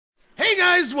Hey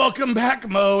guys, welcome back.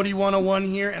 Modi 101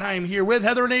 here, and I am here with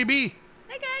Heather and AB.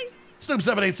 Hey guys. Snoop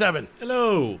 787.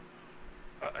 Hello.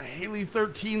 Haliee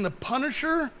 13, the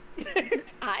Punisher.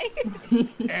 Hi.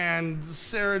 And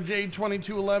Sarah J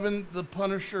 2211, the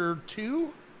Punisher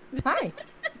 2. Hi.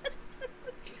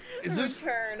 Is this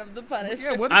Return of the Punisher?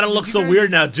 Yeah, what I don't look so weird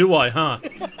now, do I, huh?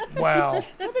 Wow.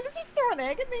 Did you just throw an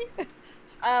egg at me?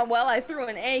 Well, I threw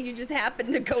an egg. You just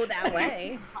happened to go that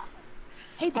way.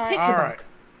 Hey, the All picture All book. right.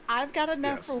 I've got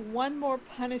enough Yes. for one more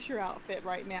Punisher outfit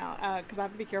right now, because I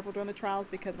have to be careful during the trials,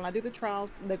 because when I do the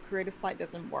trials, the creative flight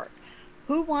doesn't work.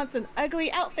 Who wants an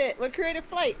ugly outfit with creative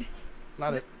flight?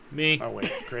 Not it. Me. Oh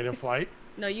wait, Creative Flight.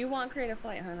 No, you want creative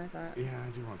flight, hon? I thought. Yeah, I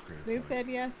do want Creative Snoop Flight. said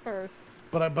yes first.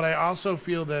 But I also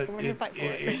feel that We're gonna fight for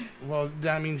it. well,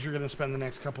 that means you're going to spend the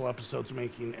next couple episodes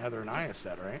making Heather and I a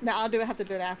set, right? No, have to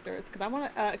do it afterwards, because I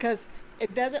want to, because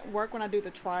it doesn't work when I do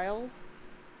the trials.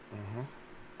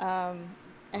 Uh-huh.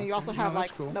 And you Okay, also yeah, have that's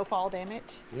like cool. no fall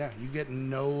damage. Yeah, you get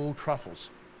no truffles.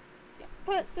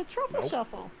 But the truffle Nope.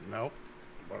 shuffle. Nope.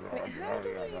 I'll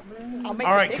make All the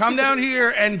right, big come down decision. here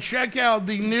and check out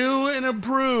the new and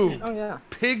improved Oh, yeah.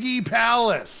 Piggy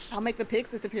Palace. I'll make the pigs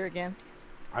disappear again.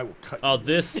 I will cut. Oh,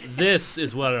 this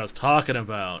is what I was talking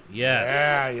about. Yes.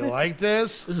 Yeah, you like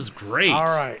this? This is great. All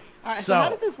right. All right, so how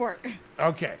does this work?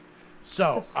 Okay,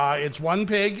 so it's one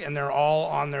pig, and they're all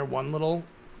on their one little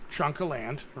chunk of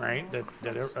land, right?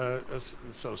 That are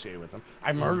associated with them.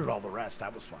 I murdered all the rest.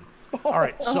 That was fun. All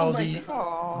right, so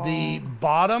the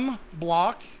bottom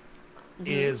block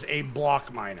is a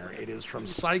block miner. It is from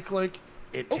Cyclic.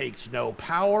 It takes no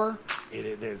power.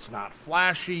 It's not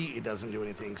flashy. It doesn't do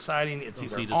anything exciting. It's So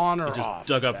either you on just, or you just off.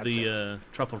 dug up That's the it.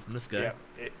 truffle from this guy.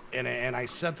 Yeah, and I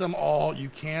set them all. You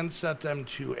can set them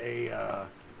to a,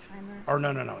 Timer. or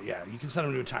no. Yeah, you can set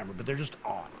them to a timer, but they're just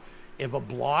on. If a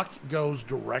block goes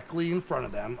directly in front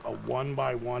of them, a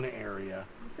 1x1 area,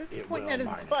 Is this it pointing will at his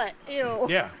mine it. butt? Ew.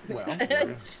 Yeah,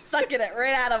 well, Sucking it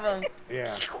right out of him.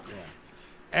 yeah.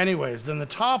 Anyways, then the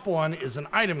top one is an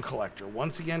item collector.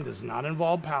 Once again, does not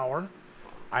involve power.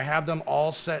 I have them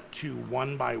all set to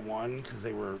 1x1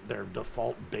 because they're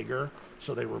default bigger,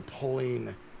 so they were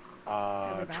pulling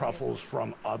truffles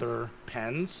from other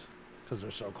pens because they're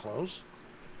so close.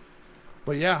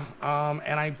 But yeah,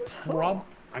 and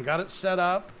I got it set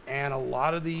up, and a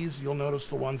lot of these, you'll notice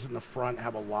the ones in the front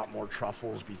have a lot more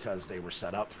truffles because they were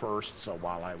set up first. So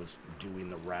while I was doing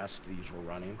the rest, these were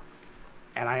running.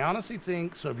 And I honestly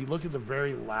think, so if you look at the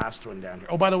very last one down here.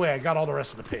 Oh, by the way, I got all the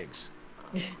rest of the pigs.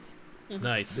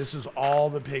 Nice. This is all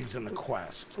the pigs in the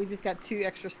quest. We just got 2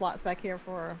 extra slots back here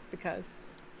for because.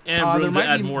 and there room to might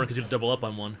add be- more because you have to double up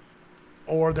on one.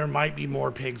 Or there might be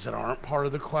more pigs that aren't part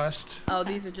of the quest. Oh,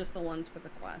 these are just the ones for the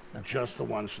quest. Okay. Just the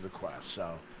ones for the quest.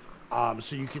 So,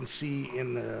 so you can see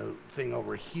in the thing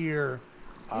over here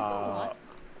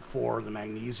for the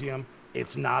magnesium,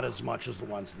 it's not as much as the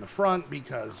ones in the front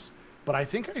because, but I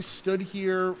think I stood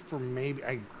here for maybe,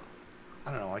 I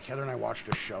don't know, like Heather and I watched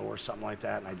a show or something like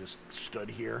that, and I just stood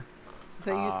here.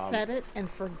 So you set it and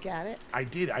forget it. I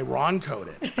did. I Ron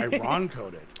coded.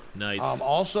 Nice.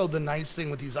 Also, the nice thing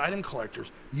with these item collectors,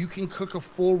 you can cook a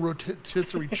full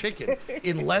rotisserie chicken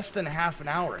in less than half an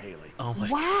hour, Haliee. Oh my.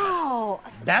 Wow.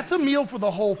 That's a meal for the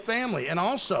whole family. And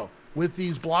also, with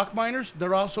these block miners,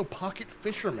 they're also pocket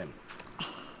fishermen.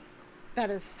 That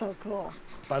is so cool.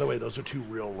 By the way, those are 2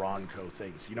 real Ronco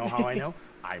things. You know how I know?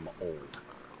 I'm old.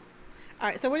 All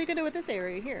right, so what are you going to do with this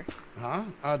area here? Huh?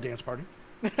 Dance party.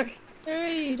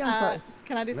 Hey, don't cry.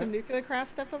 Can I do some nuclear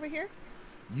craft stuff over here?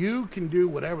 You can do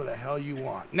whatever the hell you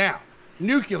want. Now,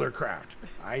 nuclear craft.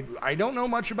 I don't know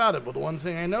much about it, but the one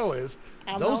thing I know is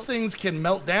those things can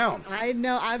melt down. I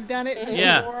know, I've done it before.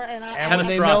 Yeah. And when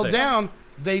they melt down,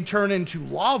 they turn into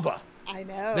lava. I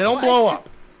know. They don't blow up.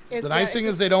 The nice thing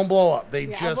is they don't blow up. They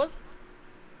Yeah, just...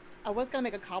 I was going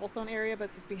to make a cobblestone area, but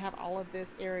since we have all of this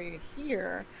area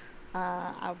here,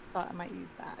 I thought I might use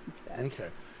that instead. Okay.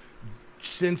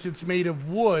 Since it's made of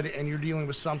wood and you're dealing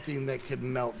with something that could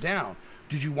melt down,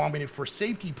 did you want me to, for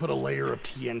safety, put a layer of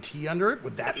TNT under it?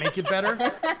 Would that make it better?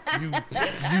 you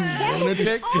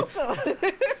lunatic.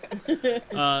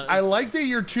 I like that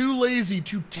you're too lazy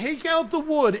to take out the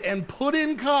wood and put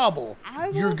in cobble. I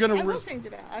will change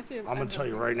it out. Actually, I'm going to tell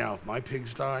you right now, if my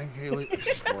pigs die, Haliee,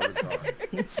 I swear to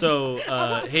God. So,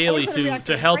 Haliee,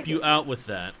 to help you out with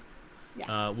that,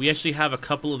 Yeah. we actually have a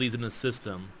couple of these in the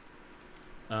system.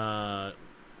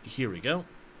 Here we go.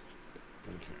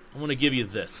 Okay. I'm going to give you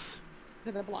this.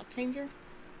 Is it a block changer?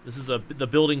 This is the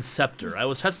building scepter. I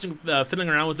was testing, fiddling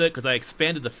around with it because I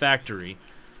expanded the factory.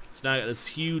 It's now got this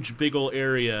huge, big old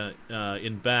area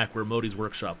in back where Modi's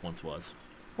workshop once was.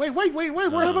 Wait,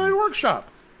 where's my workshop?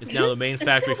 is now the main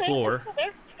factory floor, It's still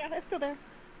there. Yeah, it's still there.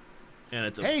 and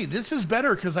it's a. Hey, this is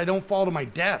better because I don't fall to my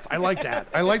death. I like that.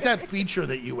 I like that feature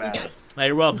that you added. Hey,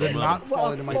 you're welcome. Did not Well,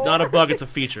 fall into my It's not a bug; it's a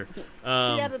feature. He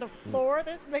added a floor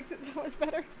that makes it so much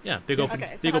better. Yeah, big open,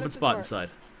 Okay, so big how open does this spot work? inside.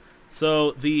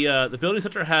 So the building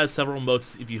center has several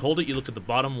modes. If you hold it, you look at the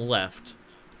bottom left.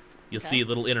 You'll see a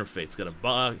little interface. It's got a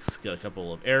box, got a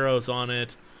couple of arrows on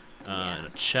it, and a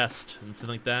chest and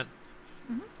something like that.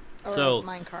 Or So a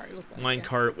minecart. It looks like,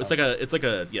 minecart. It's like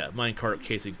a minecart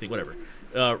casing thing. Whatever.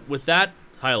 With that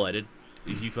highlighted,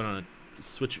 if you can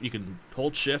switch. You can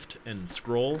hold shift and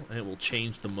scroll, and it will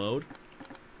change the mode.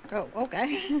 Oh,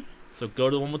 okay. So go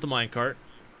to the one with the minecart,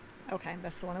 Okay,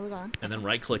 that's the one I was on. and then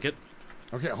right click it.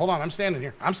 Okay, hold on. I'm standing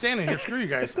here. I'm standing here. Screw you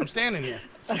guys. I'm standing here.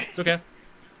 It's okay.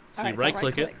 So Alright, you so right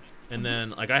click it, right-click. and then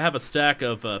like I have a stack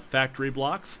of factory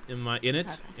blocks in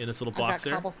this little I've box got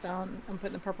here. cobblestone. I'm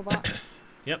putting in a purple box.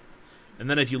 Yep. And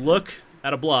then if you look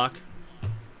at a block,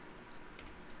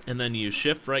 and then you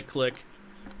shift right click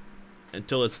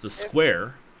until it's the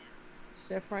square.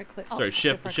 Shift right click. Oh, Sorry,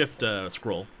 shift right shift click.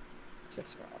 scroll Shift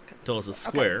scroll. Okay, until it's a okay.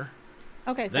 square.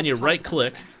 Okay. so Then you that's right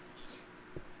cobblestone.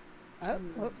 click.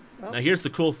 Oh. Now here's the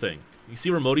cool thing. You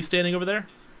see where Modi standing over there?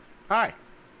 Hi.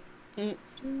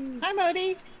 Hi,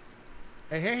 Modi.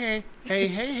 Hey, hey, hey. Hey,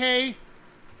 hey, hey.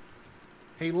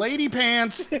 Hey, lady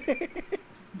pants.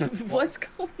 What's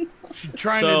going on? She's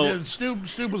trying So- to. Snoop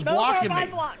was Those blocking are my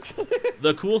me. blocks.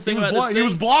 The cool thing about He this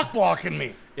was thing, blocking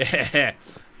me. yeah,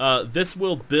 this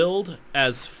will build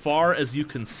as far as you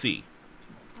can see.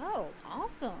 Oh,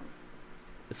 awesome.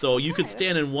 So you could Okay.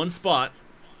 stand in one spot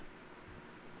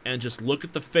and just look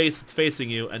at the face that's facing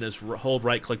you and just hold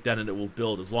right click down and it will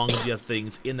build as long as you have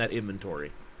things in that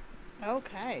inventory.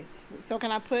 Okay. So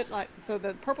can I put so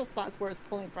the purple slot's where it's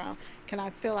pulling from? Can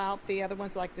I fill out the other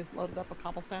ones like just load it up with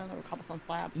cobblestone or cobblestone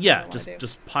slabs? Yeah, What do I do?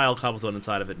 just pile cobblestone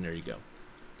inside of it and there you go.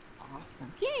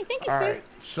 Awesome. Yay! Thank you, All Stu. right.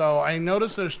 So I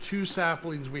noticed there's 2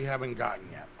 saplings we haven't gotten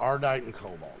yet. Ardite and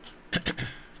cobalt.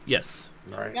 Yes.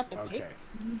 All right. Got the Okay.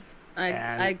 I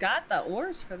And- got the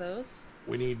ores for those.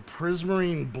 We need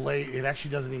prismarine blade. It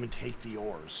actually doesn't even take the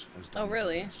ores. as dumb Oh, as it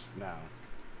really? is. No.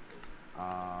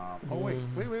 Oh wait.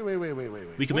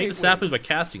 We can make the saplings by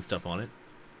casting stuff on it.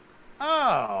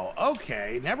 Oh,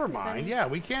 okay. Never mind. Yeah,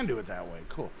 we can do it that way.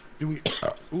 Cool. Do we?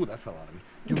 Ooh, that fell out of me.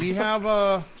 Do we have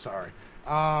sorry.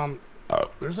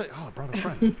 There's a. Oh, I brought a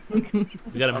friend. We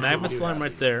got a Okay, magma we do slime have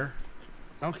right these. there.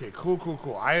 Okay.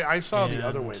 Cool. I saw the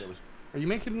other way. And- That was. Are you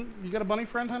making? You got a bunny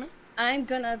friend, honey? I'm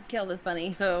gonna kill this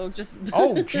bunny, so just.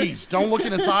 Oh, jeez. Don't look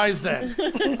in its eyes then.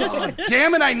 Oh,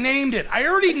 damn it! I named it. I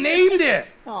already named it.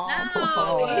 Aw,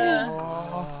 No,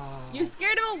 Oh, you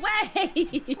scared him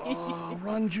away. oh,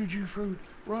 run, Juju fruit.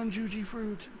 Run, Juju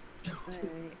fruit.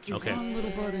 Okay. Run,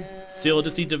 little buddy. Seal,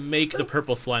 just need to make the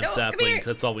purple slime No, come sapling. here.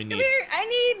 That's all we Come need. here,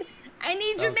 I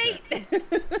need your Okay.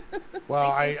 mate. Well,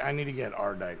 I need to get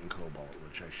Ardite and Cobalt,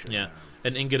 which I should Yeah, have.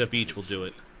 an ingot of each will do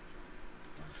it.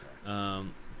 Okay.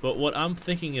 But what I'm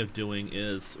thinking of doing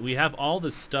is we have all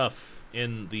this stuff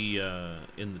in the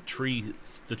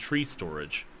tree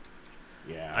storage.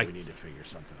 Yeah, we need to figure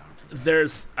something out. For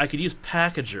that. I could use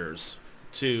packagers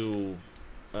to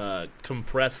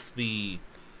compress the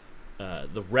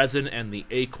resin and the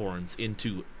acorns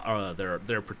into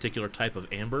their particular type of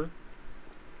amber,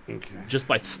 Okay. just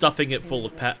by stuffing it full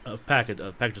of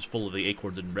packages full of the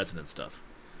acorns and resin and stuff.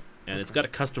 And it's got a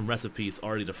custom recipes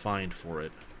already defined for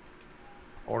it.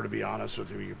 Or to be honest with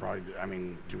you, you could probably. I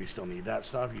mean, do we still need that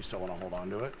stuff? You still want to hold on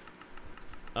to it?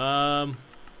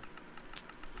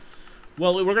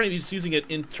 Well, we're going to be just using it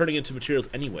in turning it into materials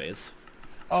anyways.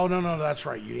 Oh no, that's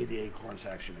right. You need the acorns to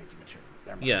actually make the material.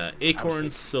 Never mind. Yeah, I was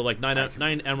acorns. So like nine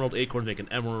Okay. emerald acorns make an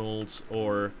emerald,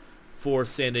 or 4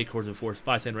 sand acorns and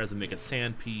 5 sand resin make a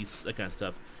sand piece, that kind of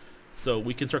stuff. So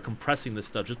we can start compressing this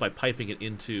stuff just by piping it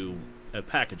into a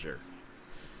packager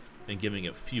and giving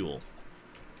it fuel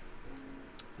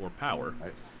or power,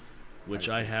 which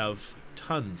I have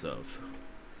tons of,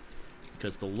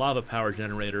 because the lava power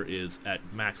generator is at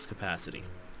max capacity,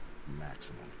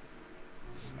 Maximum.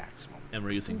 and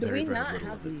we're using Do very, we very not little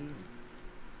have of it. these?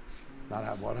 Not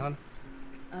have what, hon?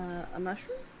 A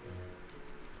mushroom?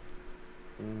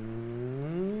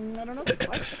 I don't know.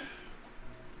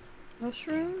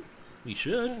 Mushrooms? We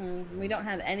should. We don't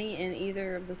have any in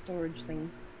either of the storage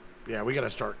things. Yeah, we got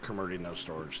to start converting those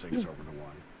storage things over to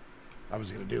one. I was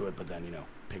gonna do it, but then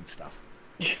pig stuff.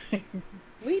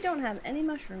 We don't have any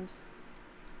mushrooms.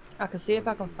 I can see if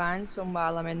I can find some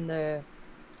while I'm in the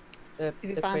Did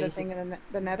you the find a crazy. thing in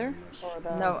the nether? Or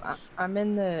the... No, I'm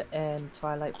in the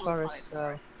Twilight Oh, Forest, so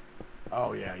Forest.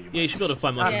 Oh yeah, you. Yeah, you should be able to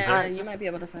find mushrooms Yeah, there. you might be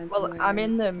able to find. Well, somewhere. I'm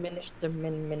in the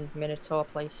Minotaur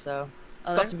place, so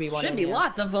Oh, got there to be one should in be here.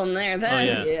 lots of them there. Oh Then.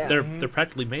 yeah, Yeah. they're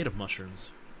practically made of mushrooms.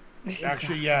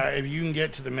 Actually, yeah. If you can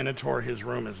get to the Minotaur, his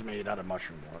room is made out of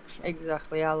mushroom blocks. So.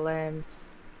 Exactly. I'll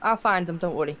find them.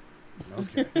 Don't worry.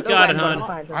 Okay. You got it, I'm gonna hon.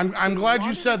 find them. I'm glad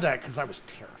you said that because I was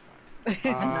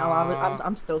terrified.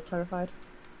 I'm still terrified.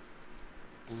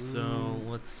 So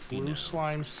let's see Blue now.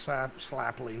 slime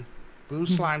slapling, blue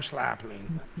slime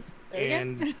slapling, There you go.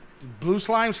 and blue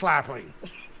slime slapling.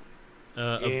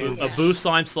 A boo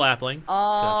slime slapling.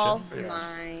 All Yes.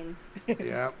 mine.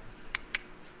 Yep.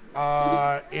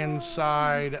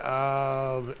 Inside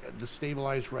of the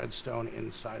stabilized redstone,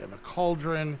 inside of a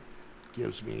cauldron,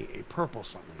 gives me a purple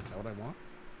something. Is that what I want?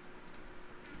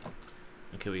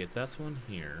 Okay, we get this one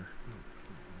here.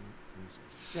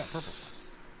 Yeah, purple.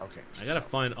 Okay. I gotta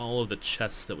find all of the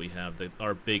chests that we have.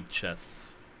 Our big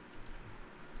chests.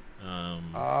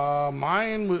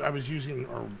 Mine I was using,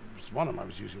 or one of them I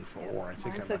was using for ore. I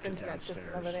think Mine's I left hooked it into that system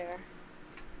downstairs. over there.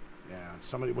 Yeah,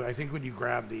 somebody. I think when you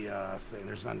grab the thing,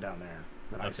 there's none down there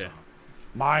that I Okay. saw.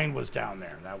 Mine was down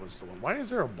there. That was the one. Why is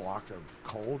there a block of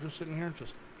coal just sitting here,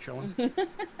 just chilling?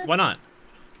 Why not?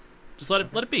 Just let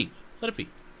it be. Let it be.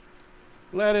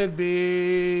 Let it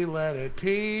be. Let it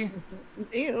be.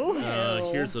 Ew.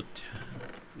 Here's a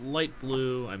light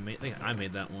blue. I think I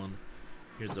made that one.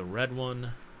 Here's a red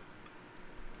one.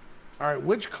 All right,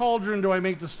 which cauldron do I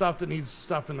make the stuff that needs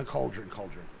stuff in the cauldron?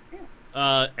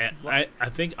 I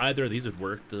think either of these would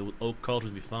work. The oak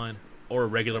cauldron would be fine, or a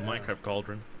regular Minecraft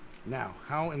cauldron. Now,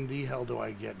 how in the hell do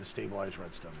I get the stabilized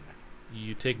redstone in there?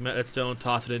 You take redstone,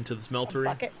 toss it into the smeltery,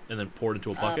 bucket? and then pour it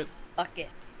into a bucket. Bucket.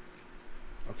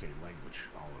 Okay, language,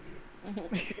 all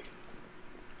of you.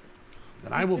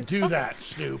 Then I will do that,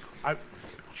 Snoop. Stop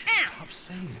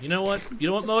saying it. You know what? You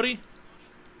know what, Modi?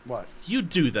 What? You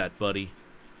do that, buddy.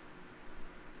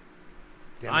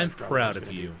 Damn, I'm that's what I proud was of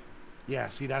gonna you. do. Yeah,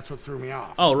 see, that's what threw me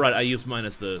off. Oh, right. I used mine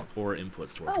as the ore input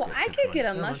storage. Oh, Okay, I never could mind. get a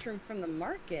Never mind. mushroom from the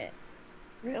market.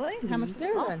 Really? How much does it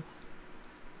There cost?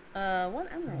 then. One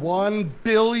emerald. $1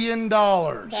 billion.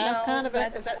 That's No, kind of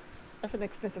that's- that's an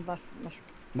expensive mushroom.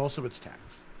 Most of it's tax.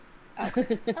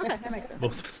 Okay, that makes sense.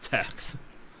 Most of it's tax.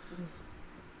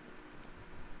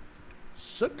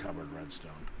 Soot-covered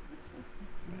redstone.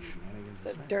 Shenanigans The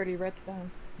is that? dirty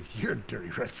redstone. You're dirty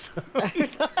redstone.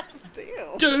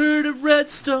 Ew. Dirty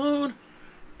redstone.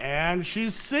 And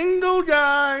she's single,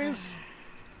 guys.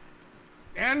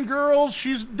 And girls,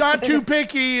 she's not too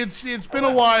picky. It's been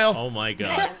a while. Oh my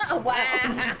god.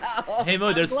 Wow. Hey,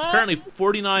 Mo, there's glad- apparently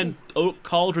 49 oak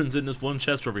cauldrons in this one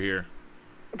chest over here.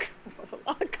 That's a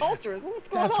lot of cultures. What's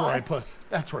going That's on? where I put.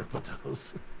 That's where I put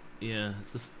those. Yeah,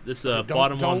 it's this Don't-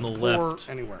 bottom one on don't the pour left.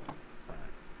 Anywhere. All right.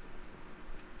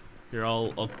 Here,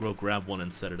 I'll go grab one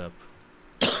and set it up.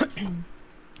 Okay,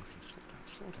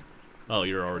 slow down. Oh,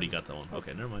 you already got that one.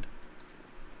 Okay, never mind.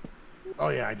 Oh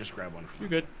yeah, I just grabbed one. You're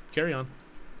good. Carry on.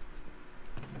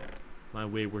 My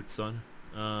wayward son.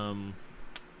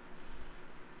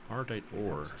 Ardite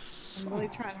ore. I'm really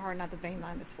trying hard not to vein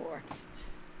line this floor.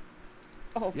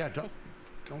 Oh. Yeah,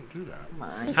 don't do that.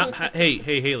 My. Hey,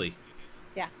 Haley.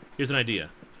 Yeah. Here's an idea.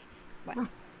 What?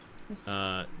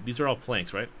 These are all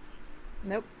planks, right?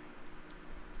 Nope.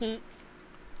 No,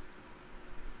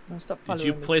 stop Did following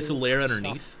you me, place a please. layer Stop.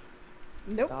 underneath?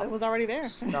 Nope. Stop. It was already there.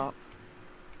 Stop. No.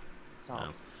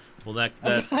 Stop. Well, that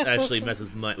actually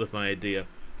messes with my idea.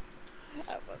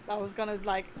 I was gonna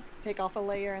like take off a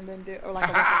layer and then do or like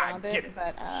a wrap around Get it, it.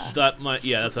 but That's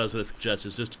what I was gonna suggest.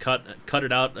 Is just cut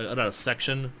it out a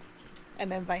section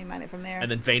and then vein mine it from there. and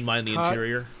then vein mine the Cut.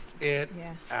 interior. It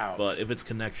Yeah. out. But if it's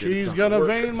connected, She's it's not gonna work.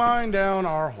 vein mine down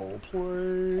our whole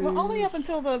place. Well, only up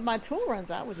until my tool runs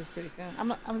out, which is pretty soon.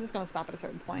 I'm just gonna stop at a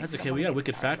certain point. That's 'cause I okay. We wanna got a get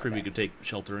wicked started factory with we it. could take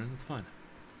shelter in. It's fine.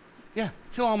 Yeah,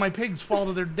 till all my pigs fall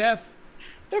to their death.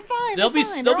 They're fine. They'll they're be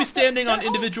fine. they'll They're be all- standing on they're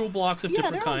all- individual blocks of Yeah,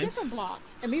 different they're all kinds. different blocks,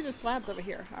 and these are slabs over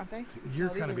here, aren't they? You're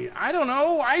No, these gonna are- be. I don't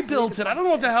know. I built it. I don't know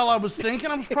what the hell I was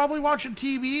thinking. I was probably watching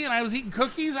TV and I was eating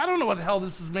cookies. I don't know what the hell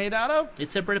this is made out of.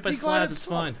 It's separated by Be glad slabs. it's It's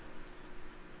full. fine.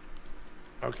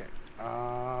 Okay. Yeah.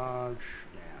 All right.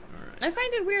 I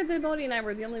find it weird that Bodhi and I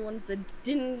were the only ones that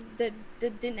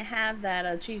didn't have that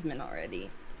achievement already.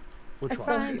 Which I one?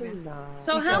 found-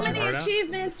 So You how guys many are hard out?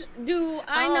 achievements do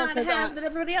I Oh, not 'cause, have that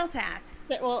everybody else has?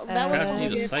 Well, that was I when we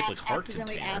need a did cyclic heart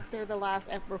accidentally container. after the last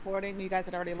recording. You guys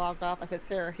had already logged off. I said,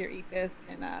 Sarah, here, eat this,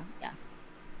 and yeah.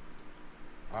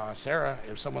 Sarah,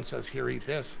 if someone says, here, eat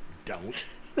this, don't.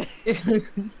 Well,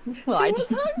 I She was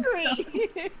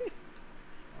hungry.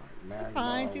 She's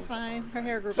fine. She's fine. Her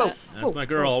hair grew Whoa, back. That's my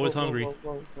girl, always hungry.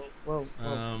 Whoa.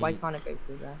 Why can't it go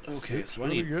through there? Okay, so I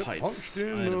need pipes.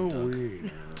 Item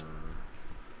duct.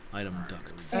 Item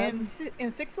ducts.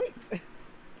 In 6 weeks.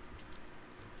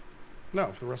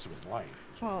 No, for the rest of his life.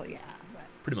 Well, yeah, but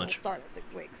Pretty much. We'll start at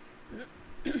 6 weeks.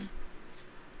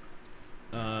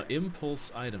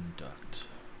 Impulse item duct.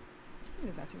 I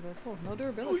think it's actually really cool. No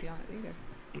durability on it either.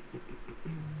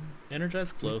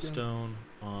 Energized glowstone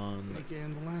on.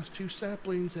 Again, the last 2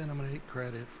 saplings, and I'm gonna take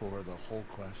credit for the whole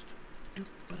quest.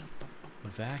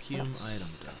 Vacuum item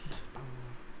duct.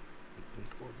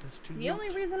 The only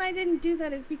reason I didn't do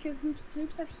that is because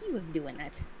Snoop said he was doing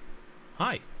it.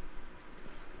 Hi.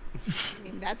 You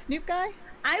mean that Snoop guy?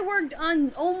 I worked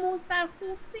on almost that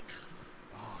whole thing.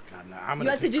 Oh god, no! I'm gonna. You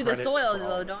have to take do the credit soil for all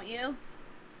though, of it. don't you?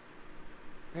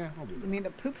 Yeah, I'll do You that. mean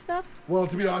the poop stuff? Well,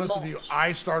 to be No, honest with you, mulch.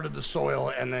 I started the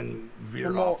soil and then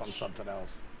veered off on mulch. something else.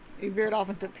 You veered off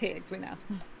into pigs, we know.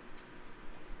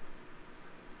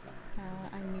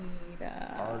 I need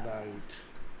Ardite.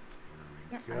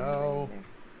 yeah, There we go. there.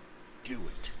 Do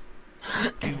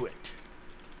it. Do it.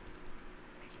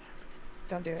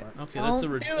 Don't do it. Okay, Don't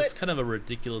do that's it. kind of a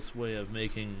ridiculous way of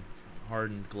making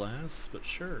hardened glass, but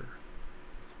sure.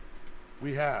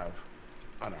 We have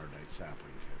an Ardite sapling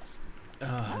kit.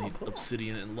 I Oh, need cool.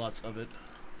 obsidian and lots of it.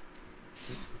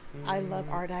 I love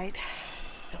Ardite.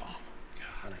 So awesome.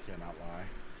 And I cannot lie.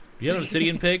 Do you have an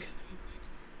obsidian pig?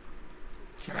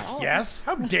 Oh. Yes?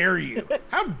 How dare you?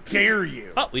 How dare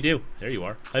you? Oh, we do. There you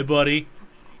are. Hi, buddy.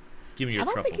 Give me your I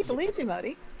don't think he truffles. believes you,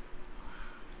 Muddy.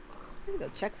 He's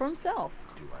gonna check for himself.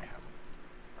 Do I have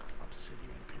an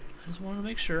obsidian pig? I just wanted to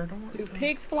make sure. Don't worry. Do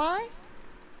pigs fly?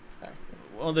 Sorry.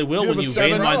 Well, they will You when have a you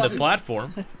seven- vein mine Oh, the dude.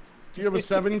 platform. Do you have a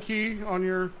 7 key on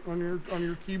your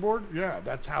keyboard? Yeah,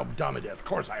 that's how dumb it is. Of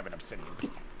course I have an obsidian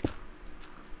pig.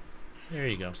 There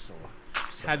you go. So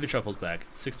Have your truffles back.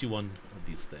 61 of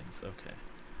these things. Okay.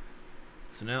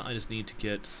 So now I just need to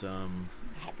get some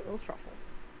Happy little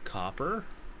truffles. copper.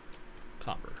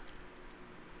 Copper.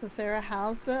 So Sarah,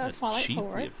 how's the That's Twilight cheap. We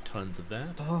have Forest? tons of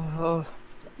that. Oh,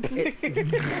 it's You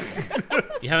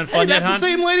having Hey, fun yet, that's hon? the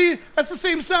same lady. That's the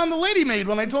same sound the lady made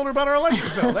when I told her about our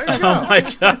electric bill. There you go. Oh my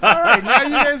god. All right, now you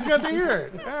guys got to hear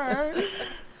it. All right.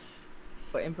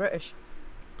 but in British.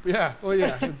 Yeah. Well,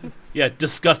 yeah. Yeah,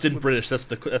 disgust in British. That's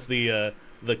the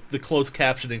closed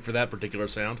captioning for that particular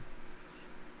sound.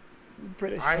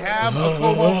 British. I have a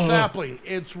cobalt sapling.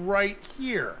 It's right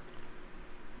here.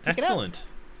 it up. Excellent.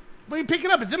 Wait, pick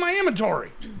it up. It's in my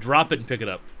inventory. Drop it and pick it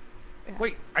up.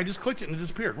 Wait, I just clicked it and it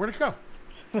disappeared. Where'd it go?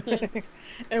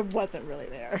 It wasn't really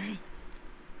there.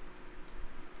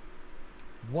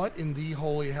 What in the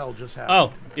holy hell just happened?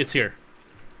 Oh, it's here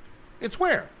It's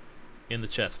where? in the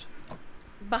chest.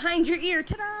 Behind your ear,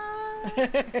 ta-da! Oh,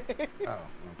 okay.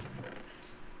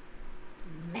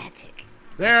 Magic.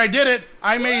 There, I did it.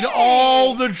 I made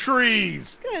all the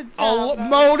trees. Good job.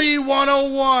 Modi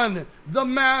 101, the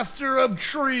master of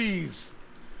trees.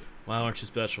 Wow, aren't you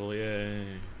special? Yay.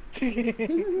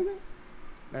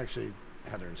 Actually,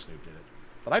 Heather and Snoop did it.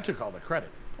 But I took all the credit.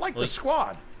 Like Well, the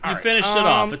squad. You All right, finished it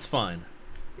off. It's fine.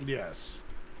 Yes.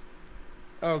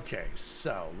 Okay,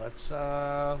 so let's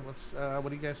what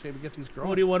do you guys say we get these girls?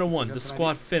 Modi 101, You the got an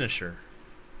squad finisher.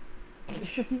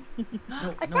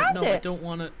 No, I found I it. don't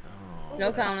want it. Oh.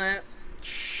 No comment. idea?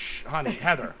 Shh, honey,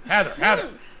 Heather.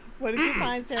 What did you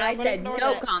find, Sarah? I I'm gonna said ignore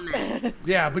no that. comment.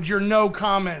 Yeah, but your no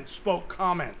comment spoke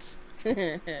comments.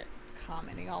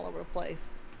 Commenting all over the place.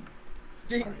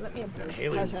 Let me That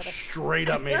Haley Hush, Heather. straight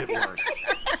up made it worse.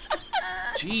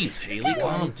 Jeez, Haley,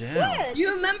 calm down.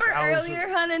 You remember Thousands. earlier,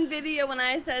 hun, in video when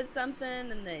I said something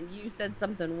and then you said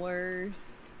something worse?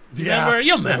 Remember?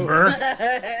 You remember?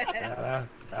 Yeah,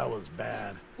 that was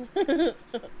bad.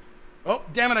 Oh,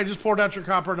 damn it, I just poured out your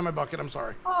copper into my bucket. I'm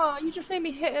sorry. Oh, you just made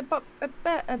me hit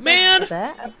a Man!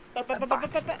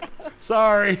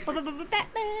 Sorry.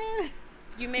 Batman.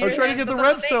 You made I was her trying to have get the the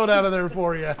redstone out of there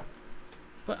for you.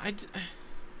 But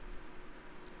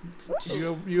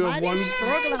You have Mighty one.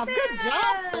 stroganoff. Good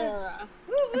job, Sarah.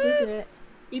 I did it.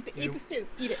 Eat the stew.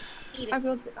 Eat it. Eat I it.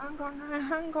 will.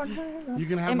 Hang on. You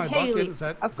can have my Haley, bucket. Is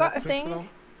that? I've does got that a fix it thing. all?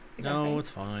 no, it's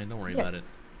fine. Don't worry Yeah. about it.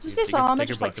 Does You this take your- armor take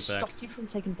your just like bucket back. stop you from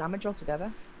taking damage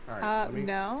altogether? All right. let me-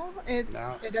 No, it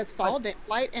does fall down.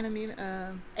 Light enemy,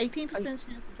 18% chance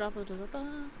to drop it. Are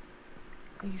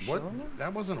you What? sure?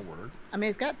 That wasn't a word. I mean,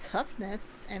 it's got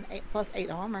toughness and 8+8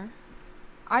 armor.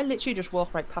 I literally just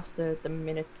walked right past the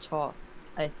Minotaur.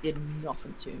 And it did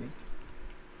nothing to me.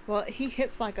 Well, he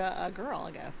hits like a girl,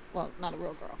 I guess. Well, not a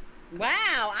real girl. Wow,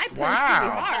 I punched Wow.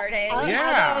 pretty hard,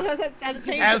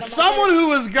 Haley. As someone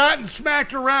who has gotten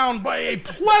smacked around by a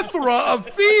plethora of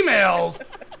females,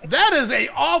 That is a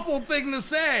awful thing to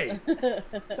say.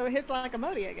 So it hits like a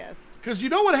Modi, I guess. Because you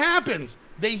know what happens?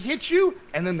 They hit you,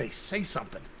 and then they say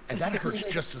something. And that hurts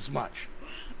just as much.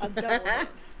 I'm done with it.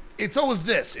 It's always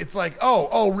this. It's like,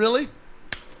 oh, really?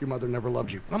 Your mother never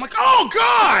loved you. And I'm like, oh,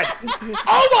 God!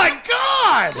 Oh, my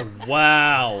God!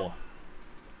 Wow.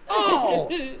 Oh!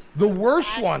 The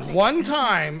worst one. One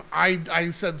time, I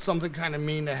said something kind of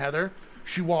mean to Heather.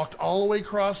 She walked all the way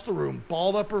across the room,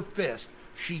 balled up her fist.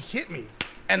 She hit me.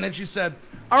 And then she said,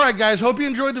 all right, guys, hope you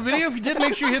enjoyed the video. If you did,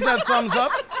 make sure you hit that thumbs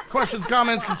up. Questions,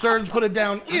 comments, concerns, put it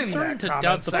down in I'm starting that to comment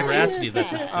doubt the section. veracity of that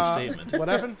particular statement. What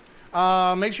happened?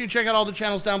 Make sure you check out all the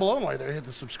channels down below. And while you're there, hit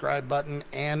the subscribe button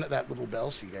and that little bell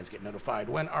so you guys get notified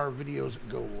when our videos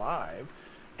go live.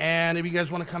 And if you guys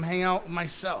want to come hang out with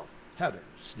myself, Heather,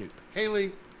 Snoop,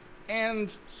 Haley,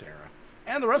 and Sarah,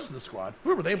 and the rest of the squad,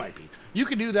 whoever they might be, you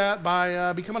can do that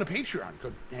by becoming a Patreon.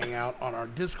 Go hang out on our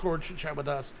Discord, chit chat with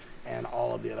us, and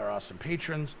all of the other awesome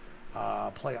patrons.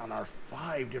 Play on our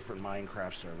 5 different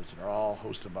Minecraft servers that are all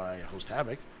hosted by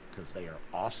HostHavoc, because they are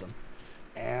awesome.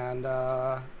 And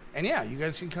yeah, you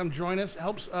guys can come join us.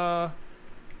 Help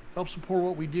support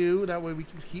what we do. That way we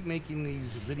can keep making these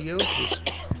videos, this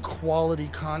quality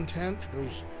content.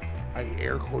 I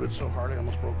air quoted so hard I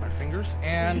almost broke my fingers.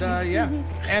 And yeah,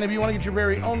 and if you want to get your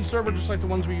very own server, just like the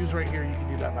ones we use right here, you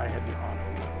can do that by heading on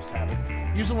over to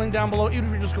HostHavoc. Use the link down below, even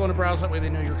if you're just going to browse. That way they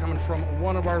know you're coming from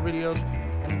one of our videos.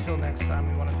 And until next time,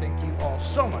 we want to thank you all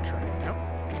so much for hanging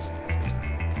out. We'll see you guys next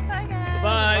time. Bye, guys.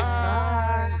 Bye. Bye.